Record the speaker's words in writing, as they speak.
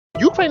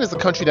Ukraine is a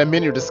country that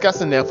many are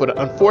discussing now for the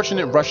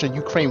unfortunate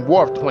Russia-Ukraine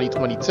war of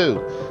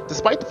 2022.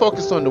 Despite the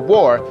focus on the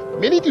war,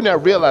 many do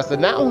not realize that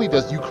not only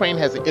does Ukraine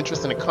has an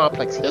interesting and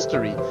complex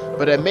history,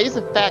 but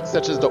amazing facts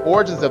such as the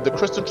origins of the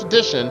Christian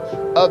tradition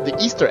of the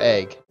Easter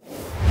egg.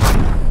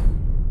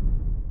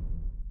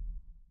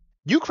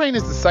 Ukraine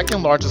is the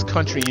second largest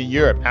country in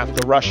Europe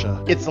after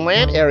Russia. Its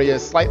land area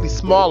is slightly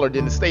smaller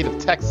than the state of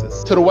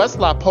Texas. To the west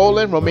lie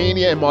Poland,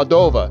 Romania, and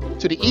Moldova.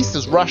 To the east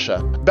is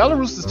Russia.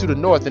 Belarus is to the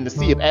north, and the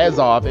Sea of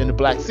Azov and the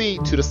Black Sea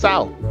to the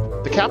south.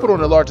 The capital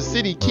and the largest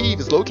city, Kyiv,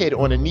 is located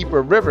on the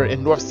Dnieper River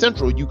in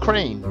north-central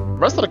Ukraine. The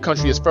rest of the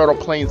country is fertile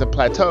plains and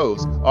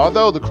plateaus,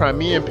 although the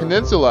Crimean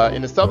Peninsula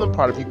in the southern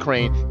part of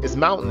Ukraine is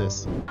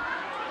mountainous.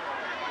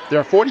 There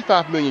are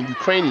 45 million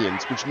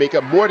Ukrainians, which make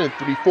up more than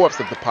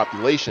 3/4 of the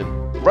population.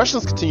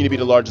 Russians continue to be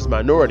the largest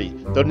minority,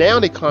 though now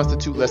they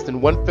constitute less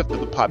than 1/5 of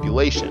the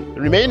population.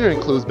 The remainder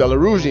includes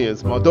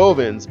Belarusians,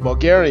 Moldovans,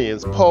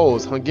 Bulgarians,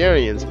 Poles,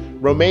 Hungarians,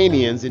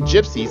 Romanians, and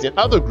Gypsies, and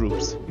other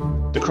groups.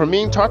 The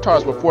Crimean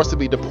Tatars were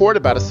forcibly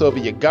deported by the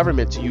Soviet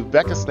government to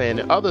Uzbekistan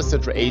and other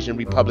Central Asian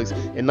republics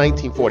in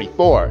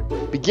 1944,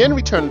 began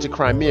returning to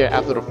Crimea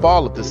after the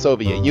fall of the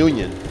Soviet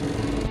Union.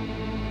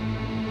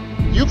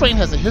 Ukraine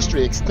has a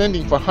history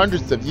extending for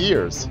hundreds of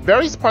years.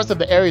 Various parts of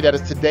the area that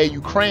is today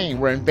Ukraine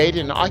were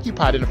invaded and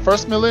occupied in the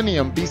first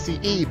millennium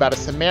BCE by the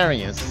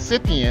Sumerians,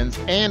 Scythians,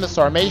 and the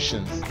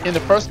Sarmatians. In the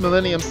first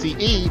millennium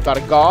CE by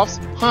the Goths,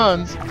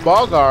 Huns,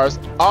 Bulgars,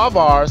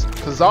 Avars,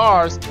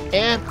 Khazars,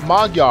 and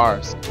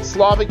Magyars.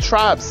 Slavic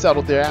tribes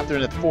settled thereafter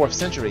in the 4th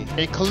century,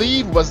 and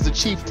Kyiv was the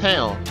chief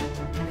town.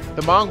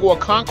 The Mongol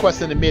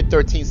conquest in the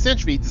mid-13th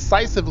century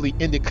decisively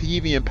ended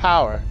Kyivian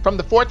power. From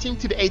the 14th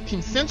to the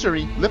 18th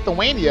century,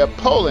 Lithuania,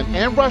 Poland,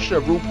 and Russia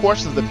ruled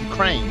portions of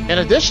Ukraine. In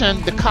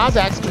addition, the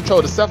Cossacks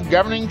controlled a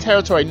self-governing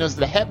territory known as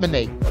the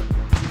Hetmanate.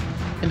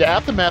 In the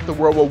aftermath of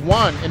World War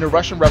I and the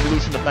Russian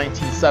Revolution of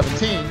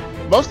 1917,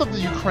 most of the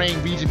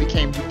Ukraine region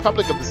became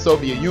Republic of the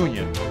Soviet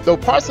Union, though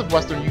parts of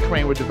western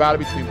Ukraine were divided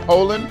between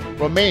Poland,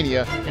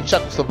 Romania, and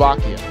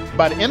Czechoslovakia.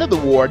 By the end of the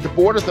war, the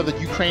borders of the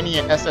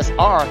Ukrainian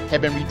SSR had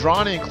been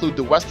redrawn to include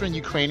the western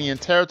Ukrainian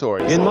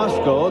territories. In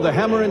Moscow, the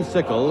hammer and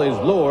sickle is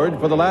lowered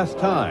for the last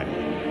time,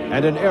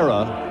 and an era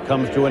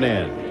comes to an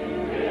end.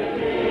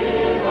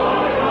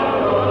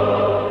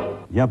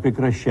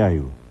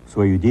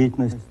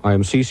 I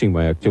am ceasing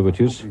my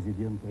activities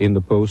in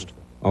the post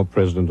of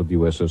President of the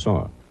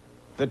USSR.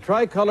 The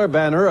tricolor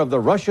banner of the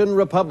Russian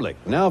Republic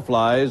now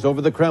flies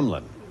over the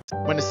Kremlin.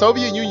 When the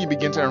Soviet Union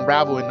began to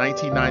unravel in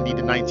 1990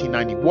 to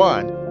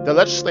 1991, the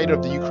legislature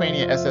of the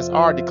Ukrainian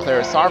SSR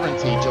declared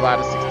sovereignty July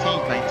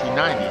 16,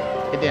 1990,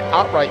 and then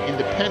outright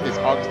independence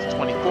August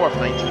 24,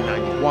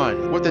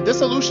 1991. With the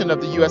dissolution of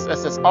the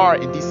USSR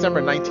in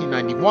December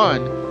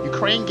 1991,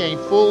 Ukraine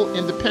gained full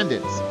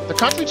independence. The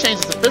country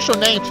changed its official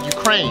name to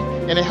Ukraine,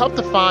 and it helped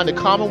define the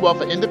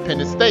Commonwealth of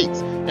Independent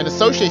States, an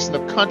association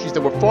of countries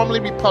that were formerly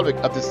Republic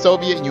of the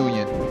Soviet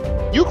Union.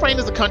 Ukraine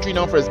is a country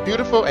known for its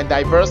beautiful and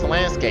diverse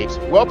landscapes,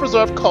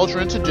 well-preserved culture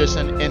and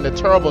tradition, and the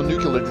terrible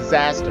nuclear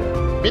disaster.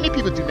 Many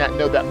people do not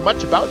know that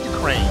much about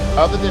Ukraine,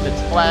 other than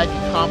its flag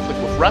and conflict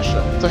with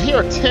Russia. So here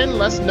are 10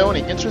 less known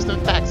and interesting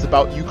facts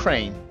about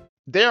Ukraine.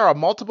 There are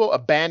multiple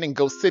abandoned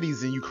ghost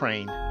cities in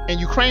Ukraine. In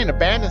Ukraine,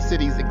 abandoned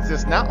cities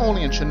exist not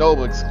only in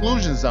Chernobyl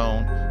exclusion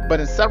zone, but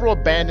in several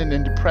abandoned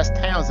and depressed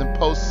towns in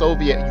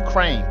post-Soviet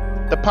Ukraine.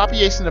 The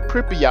population of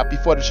Pripyat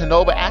before the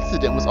Chernobyl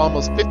accident was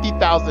almost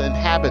 50,000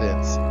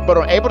 inhabitants. But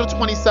on April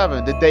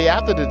 27, the day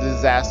after the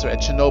disaster at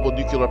Chernobyl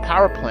nuclear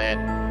power plant,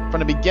 from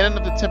the beginning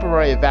of the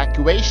temporary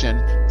evacuation,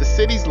 the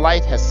city's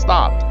life has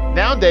stopped.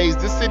 Nowadays,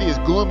 this city is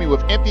gloomy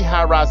with empty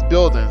high-rise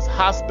buildings,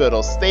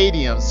 hospitals,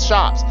 stadiums,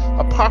 shops,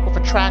 a park with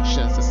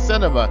attractions, a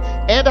cinema,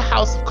 and a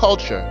house of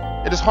culture.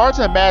 It is hard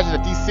to imagine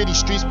that these city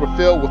streets were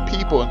filled with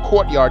people in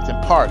courtyards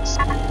and parks.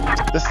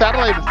 The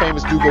satellite of the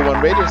famous Duga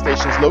 1 radio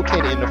station is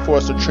located in the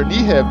forest of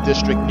Chernihiv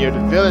district near the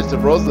village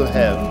of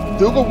Rozohev.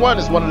 Duga 1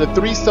 is one of the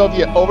 3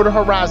 Soviet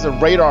over-the-horizon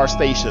radar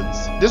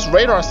stations. This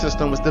radar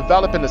system was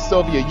developed in the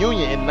Soviet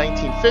Union in the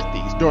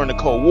 1950s during the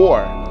Cold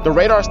War. The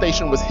radar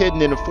station was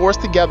hidden in the forest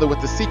together with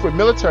the secret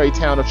military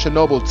town of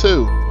Chernobyl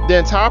 2. The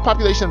entire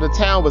population of the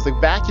town was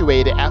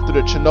evacuated after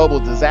the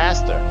Chernobyl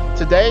disaster.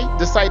 Today,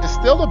 the site is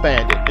still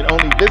abandoned and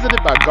only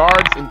visited by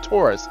guards and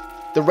tourists.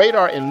 The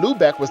radar in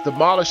Lyubeech was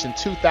demolished in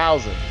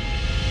 2000.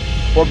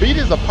 Orbita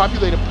is a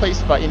populated place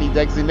without any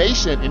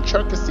designation in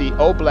Cherkasy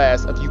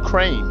Oblast of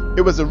Ukraine.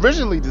 It was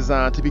originally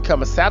designed to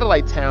become a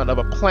satellite town of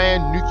a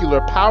planned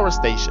nuclear power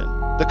station.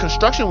 The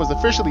construction was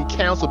officially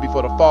canceled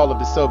before the fall of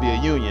the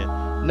Soviet Union.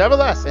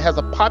 Nevertheless, it has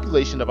a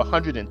population of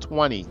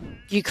 120.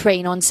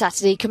 Ukraine on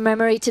Saturday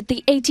commemorated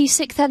the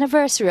 86th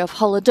anniversary of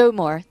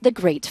Holodomor, the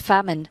Great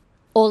Famine.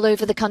 All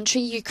over the country,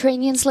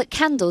 Ukrainians lit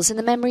candles in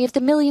the memory of the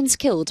millions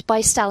killed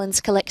by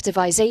Stalin's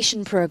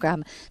collectivization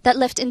program that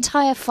left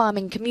entire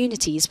farming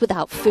communities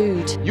without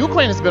food.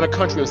 Ukraine has been a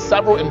country of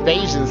several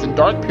invasions and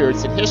dark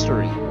periods in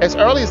history. As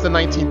early as the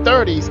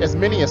 1930s, as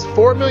many as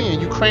 4 million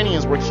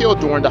Ukrainians were killed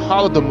during the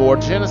Holodomor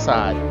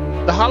genocide.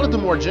 The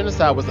Holodomor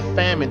genocide was a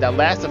famine that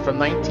lasted from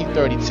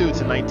 1932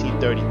 to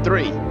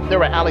 1933. There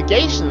were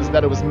allegations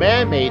that it was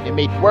man-made and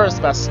made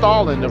worse by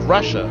Stalin of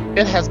Russia.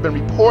 It has been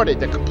reported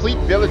that complete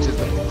villages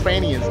of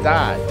Ukrainians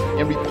died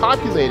and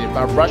repopulated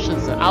by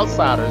Russians and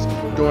outsiders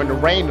during the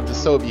reign of the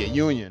Soviet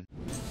Union.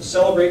 To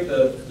celebrate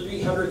the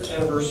 300th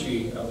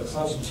anniversary of the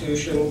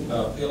Constitution,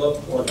 Pylyp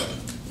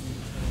Orlyk.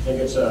 I think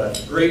it's a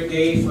great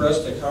day for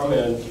us to come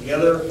in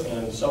together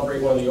and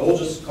celebrate one of the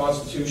oldest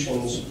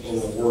constitutions in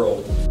the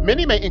world.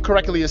 Many may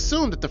incorrectly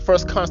assume that the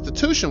first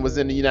constitution was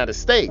in the United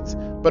States,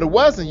 but it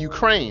was in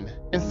Ukraine.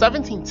 In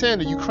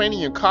 1710, a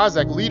Ukrainian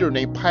Cossack leader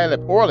named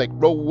Pylyp Orlyk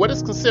wrote what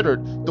is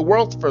considered the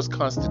world's first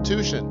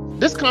constitution.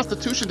 This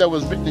constitution that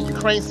was written in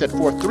Ukraine set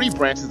forth 3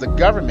 branches of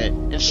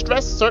government and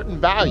stressed certain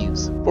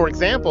values. For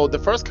example, the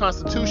first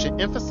constitution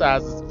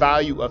emphasizes the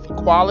value of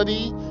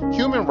equality,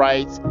 human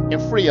rights,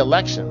 and free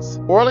elections.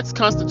 Orlyk's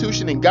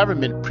constitution and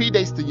government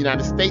predates the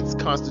United States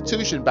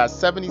Constitution by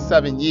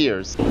 77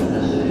 years.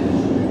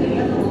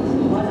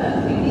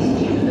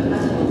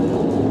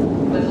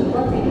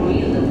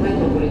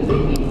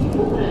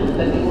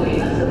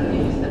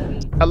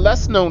 A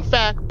less known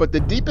fact, but the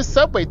deepest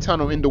subway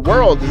tunnel in the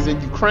world is in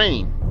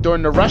Ukraine.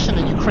 During the Russian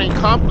and Ukraine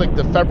conflict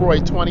of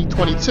February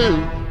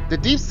 2022, the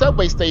deep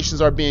subway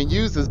stations are being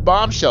used as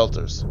bomb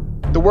shelters.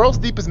 The world's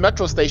deepest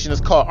metro station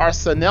is called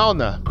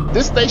Arsenalna.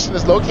 This station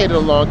is located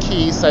along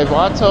Kyiv,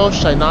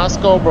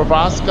 Sviatoshynsko,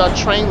 Brovarska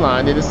train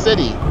line in the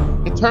city.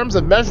 In terms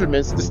of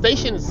measurements, the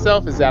station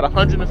itself is at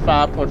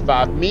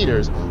 105.5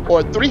 meters,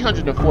 or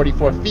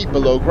 344 feet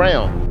below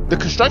ground. The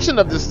construction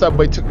of this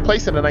subway took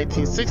place in the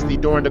 1960s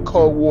during the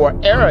Cold War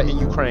era in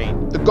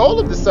Ukraine. The goal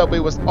of the subway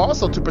was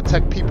also to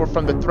protect people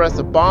from the threats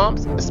of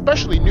bombs,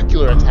 especially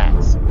nuclear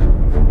attacks.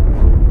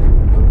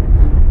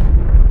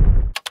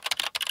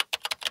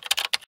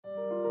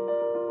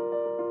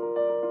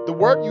 The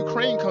word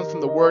Ukraine comes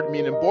from the word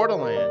meaning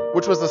borderland,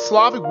 which was a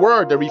Slavic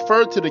word that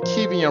referred to the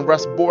Kievan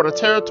Rus border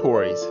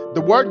territories.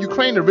 The word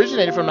Ukraine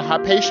originated from the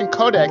Hypatian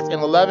Codex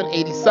in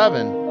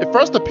 1187. It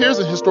first appears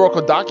in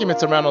historical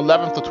documents around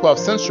 11th to 12th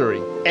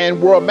century,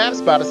 and world maps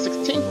by the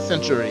 16th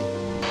century.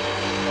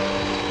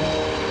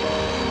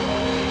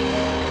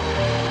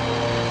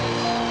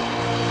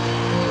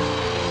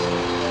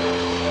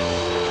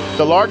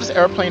 The largest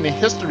airplane in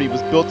history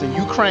was built in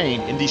Ukraine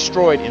and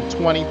destroyed in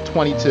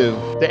 2022.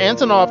 The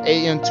Antonov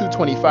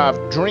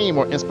An-225 Dream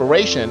or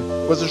Inspiration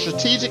was a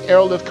strategic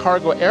airlift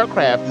cargo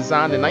aircraft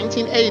designed in the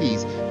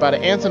 1980s by the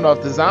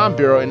Antonov Design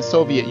Bureau in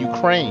Soviet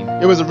Ukraine.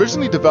 It was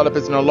originally developed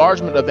as an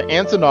enlargement of the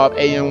Antonov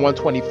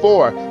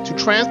An-124 to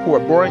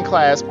transport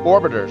Boring-class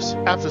orbiters.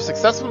 After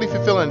successfully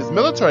fulfilling its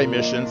military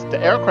missions, the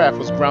aircraft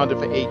was grounded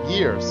for 8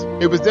 years.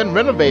 It was then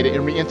renovated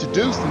and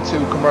reintroduced into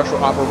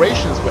commercial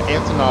operations with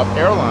Antonov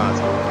Airlines,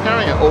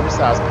 carrying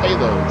oversized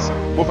payloads.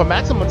 With a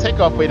maximum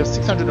takeoff weight of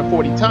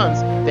 640 tons,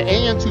 the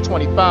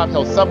An-225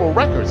 held several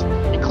records,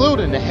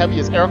 including the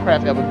heaviest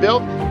aircraft ever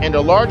built and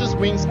the largest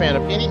wingspan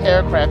of any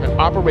aircraft in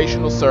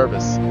operational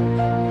service.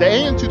 The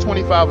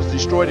An-225 was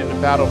destroyed in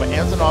the Battle of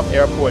Antonov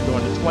Airport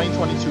during the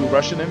 2022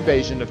 Russian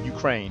invasion of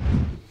Ukraine.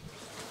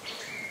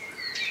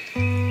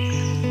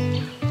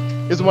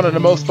 Is one of the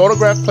most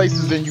photographed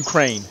places in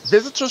Ukraine.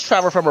 Visitors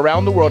travel from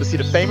around the world to see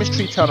the famous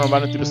tree tunnel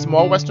running through the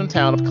small western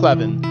town of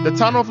Kyiv. The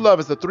Tunnel of Love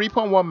is a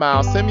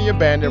 3.1-mile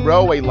semi-abandoned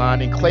railway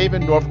line in Kyiv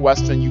in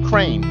northwestern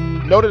Ukraine,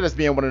 noted as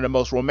being one of the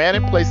most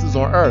romantic places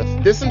on earth.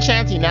 This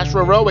enchanting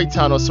natural railway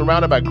tunnel is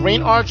surrounded by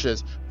green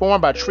arches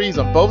formed by trees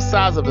on both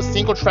sides of the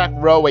single-track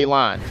railway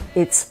line.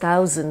 It's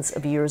thousands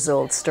of years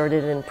old,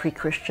 started in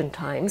pre-Christian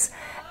times,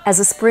 as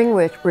a spring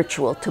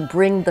ritual to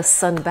bring the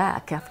sun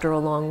back after a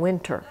long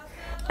winter.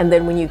 And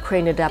then when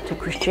Ukraine adopted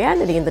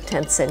Christianity in the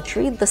 10th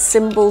century, the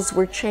symbols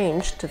were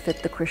changed to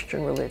fit the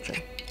Christian religion.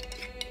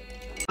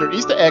 The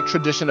Easter egg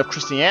tradition of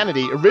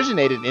Christianity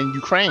originated in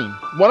Ukraine.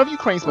 One of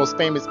Ukraine's most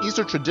famous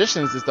Easter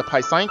traditions is the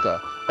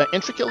Pysanka, an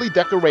intricately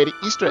decorated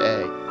Easter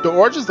egg. The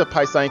origins of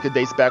Pysanka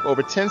dates back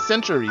over 10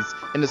 centuries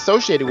and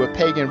associated with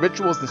pagan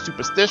rituals and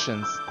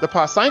superstitions. The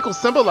Pysanka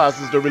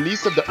symbolizes the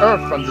release of the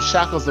earth from the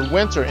shackles of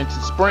winter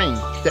into spring.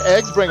 The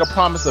eggs bring a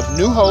promise of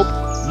new hope,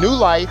 new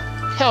life,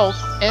 health,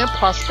 and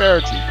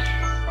prosperity.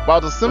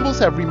 While the symbols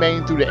have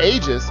remained through the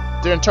ages,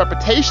 their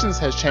interpretations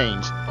has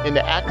changed in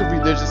the act of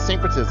religious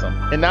syncretism.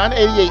 In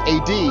 988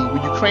 AD,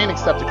 when Ukraine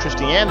accepted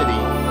Christianity,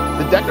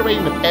 the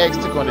decorating of eggs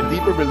took on a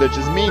deeper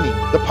religious meaning.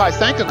 The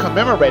Pysanka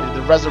commemorated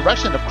the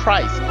resurrection of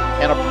Christ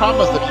and a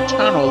promise of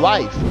eternal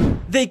life.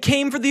 They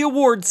came for the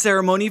award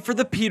ceremony for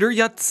the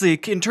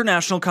Pylyp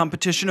International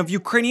Competition of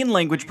Ukrainian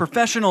language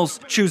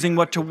professionals. Choosing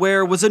what to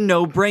wear was a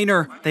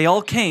no-brainer. They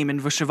all came in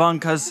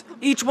vyshyvankas.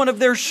 Each one of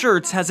their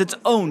shirts has its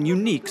own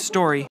unique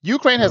story.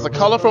 Ukraine has a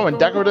colorful and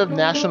decorative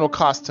national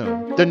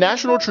costume. The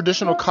national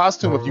traditional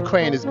costume of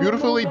Ukraine is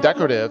beautifully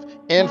decorative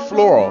and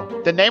floral.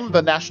 The name of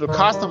the national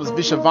costume is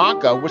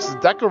vyshyvanka, which is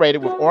decorated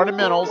with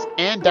ornamentals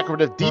and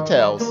decorative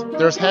details.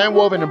 There's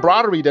hand-woven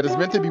embroidery that is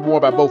meant to be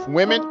worn by both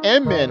women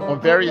and men on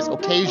various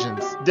occasions.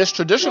 This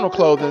traditional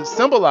clothing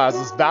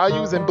symbolizes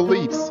values and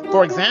beliefs.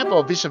 For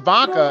example,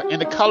 vyshyvanka and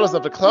the colors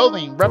of the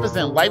clothing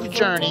represent life's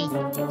journey,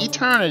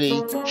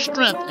 eternity,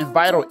 strength, and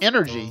vital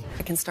energy.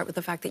 I can start with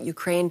the fact that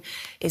Ukraine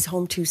is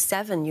home to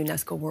 7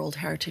 UNESCO World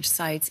Heritage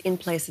Sites in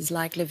places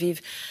like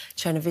Lviv,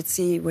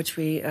 Chernovitzy, which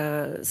we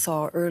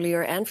saw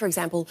earlier, and, for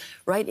example,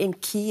 right in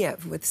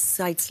Kyiv with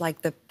sites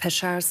like the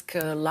Pesharsk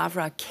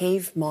Lavra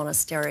Cave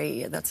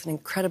Monastery. That's an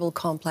incredible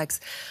complex,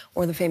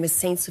 or the famous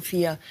St.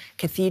 Sophia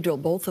Cathedral.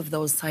 Both of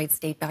those sites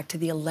date back to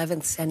the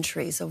 11th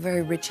century, so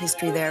very rich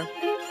history there.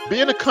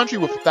 Being a country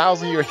with a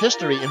 1,000-year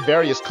history in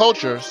various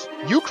cultures,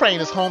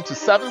 Ukraine is home to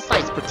 7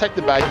 sites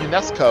protected by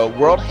UNESCO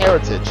World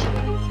Heritage.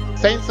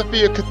 St.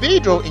 Sophia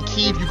Cathedral in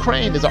Kyiv,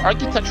 Ukraine is an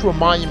architectural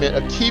monument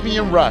of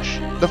Kievan Rush.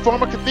 The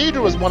former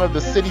cathedral is one of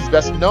the city's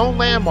best-known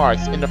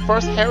landmarks and the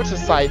first heritage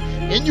site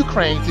in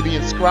Ukraine to be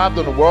inscribed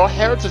on the World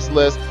Heritage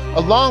List,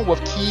 along with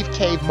Kyiv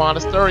Cave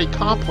Monastery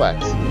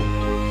Complex.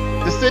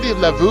 The city of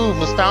Lyubeech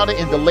was founded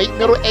in the late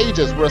Middle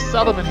Ages, where a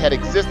settlement had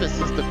existed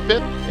since the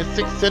 5th and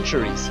 6th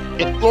centuries.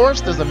 It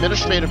flourished as an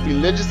administrative,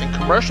 religious, and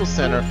commercial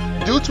center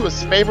due to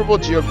its favorable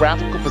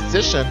geographical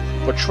position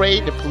for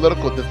trade and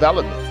political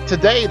development.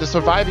 Today, the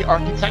surviving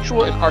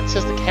architectural and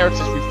artistic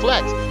heritage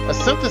reflects a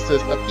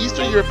synthesis of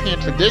Eastern European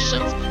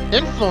traditions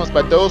influenced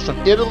by those from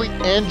Italy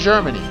and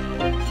Germany.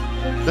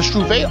 The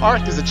Struve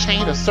Arc is a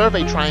chain of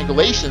survey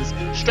triangulations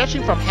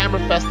stretching from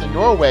Hammerfest in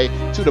Norway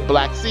to the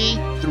Black Sea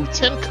through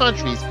 10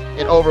 countries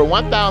in over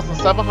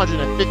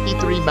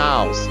 1,753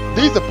 miles.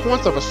 These are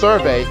points of a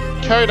survey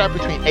carried out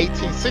between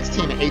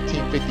 1816 and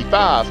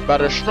 1855 by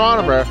the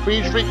astronomer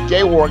Friedrich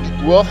Georg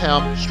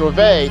Wilhelm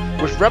Struve,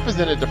 which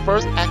represented the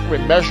first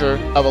accurate measure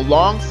of a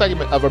long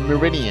segment of a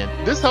meridian.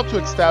 This helped to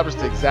establish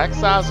the exact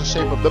size and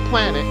shape of the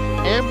planet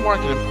and mark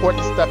an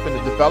important step in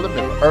the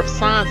development of Earth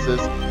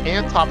sciences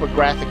and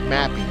topographic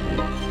mapping.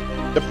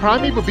 The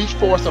primeval beach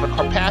forests of the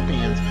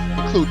Carpathians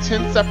include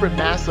 10 separate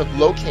massive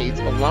locates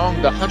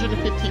along the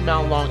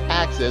 115-mile-long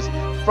axis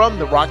from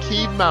the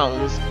Rakhiv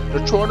Mountains, the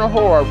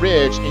Chornohora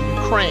Ridge in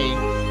Ukraine,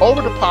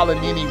 over the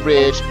Poloniny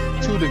Ridge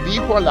to the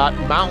Vyhorlat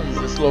Mountains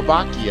in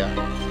Slovakia.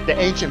 The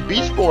ancient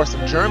beech forests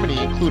of Germany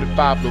included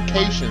 5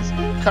 locations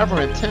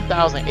covering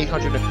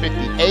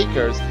 10,850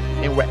 acres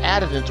and were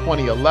added in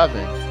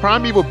 2011.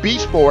 Primeval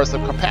beech forests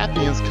of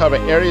Carpathians cover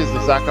areas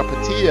of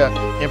Zakarpattia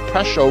and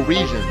Prešov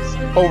regions.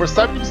 Over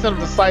 70% of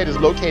the site is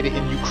located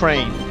in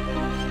Ukraine.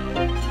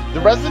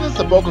 The residents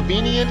of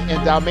Bukovinian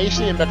and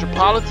Dalmatian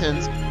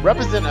metropolitans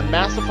represent a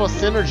masterful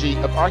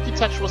synergy of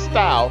architectural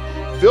style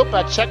built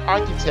by Czech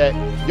architect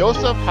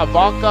Josef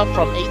Havelka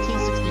from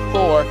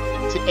 1864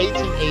 to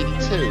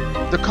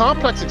 1882. The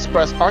complex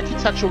expressed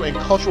architectural and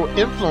cultural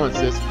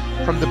influences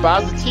from the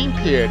Byzantine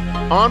period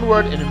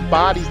onward and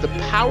embodies the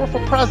powerful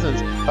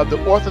presence of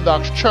the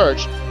Orthodox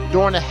Church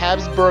during the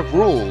Habsburg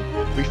rule,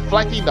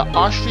 reflecting the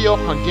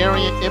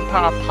Austro-Hungarian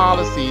Empire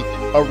policy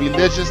of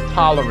religious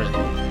tolerance.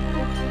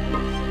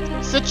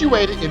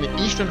 Situated in the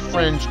eastern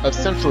fringe of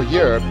Central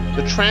Europe,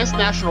 the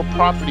transnational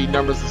property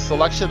numbers a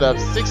selection of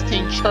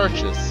 16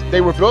 churches. They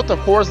were built of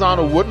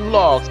horizontal wooden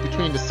logs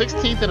between the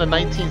 16th and the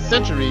 19th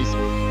centuries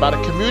by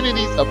the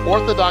communities of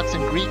Orthodox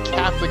and Greek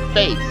Catholic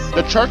faiths.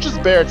 The churches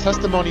bear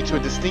testimony to a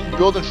distinct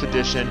building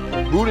tradition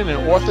rooted in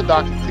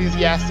Orthodox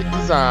ecclesiastic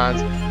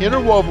designs,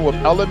 interwoven with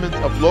elements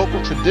of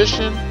local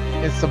tradition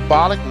and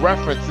symbolic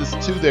references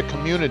to their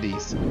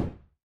communities.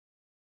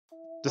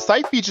 The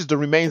site features the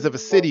remains of a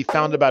city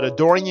founded by the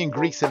Dorian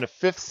Greeks in the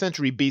 5th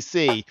century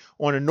BC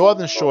on the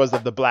northern shores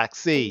of the Black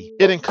Sea.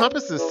 It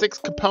encompasses 6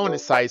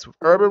 component sites with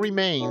urban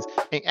remains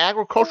and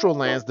agricultural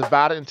lands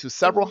divided into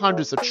several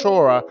hundreds of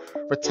chora,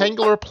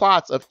 rectangular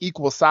plots of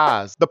equal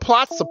size. The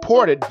plots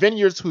supported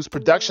vineyards whose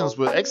productions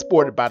were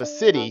exported by the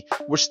city,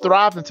 which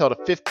thrived until the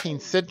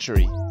 15th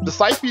century. The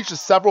site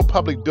features several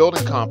public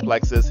building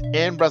complexes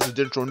and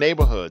residential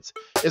neighborhoods,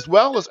 as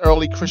well as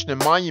early Christian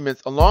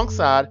monuments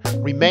alongside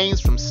remains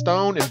from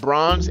Stone and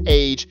Bronze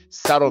Age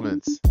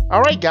settlements.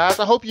 Alright guys,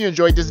 I hope you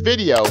enjoyed this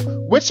video.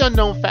 Which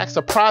unknown facts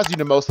surprised you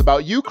the most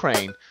about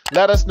Ukraine?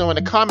 Let us know in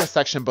the comment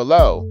section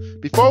below.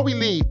 Before we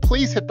leave,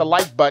 please hit the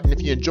like button if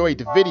you enjoyed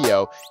the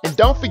video, and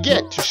don't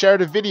forget to share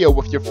the video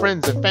with your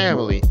friends and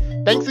family.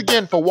 Thanks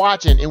again for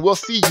watching, and we'll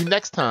see you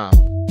next time.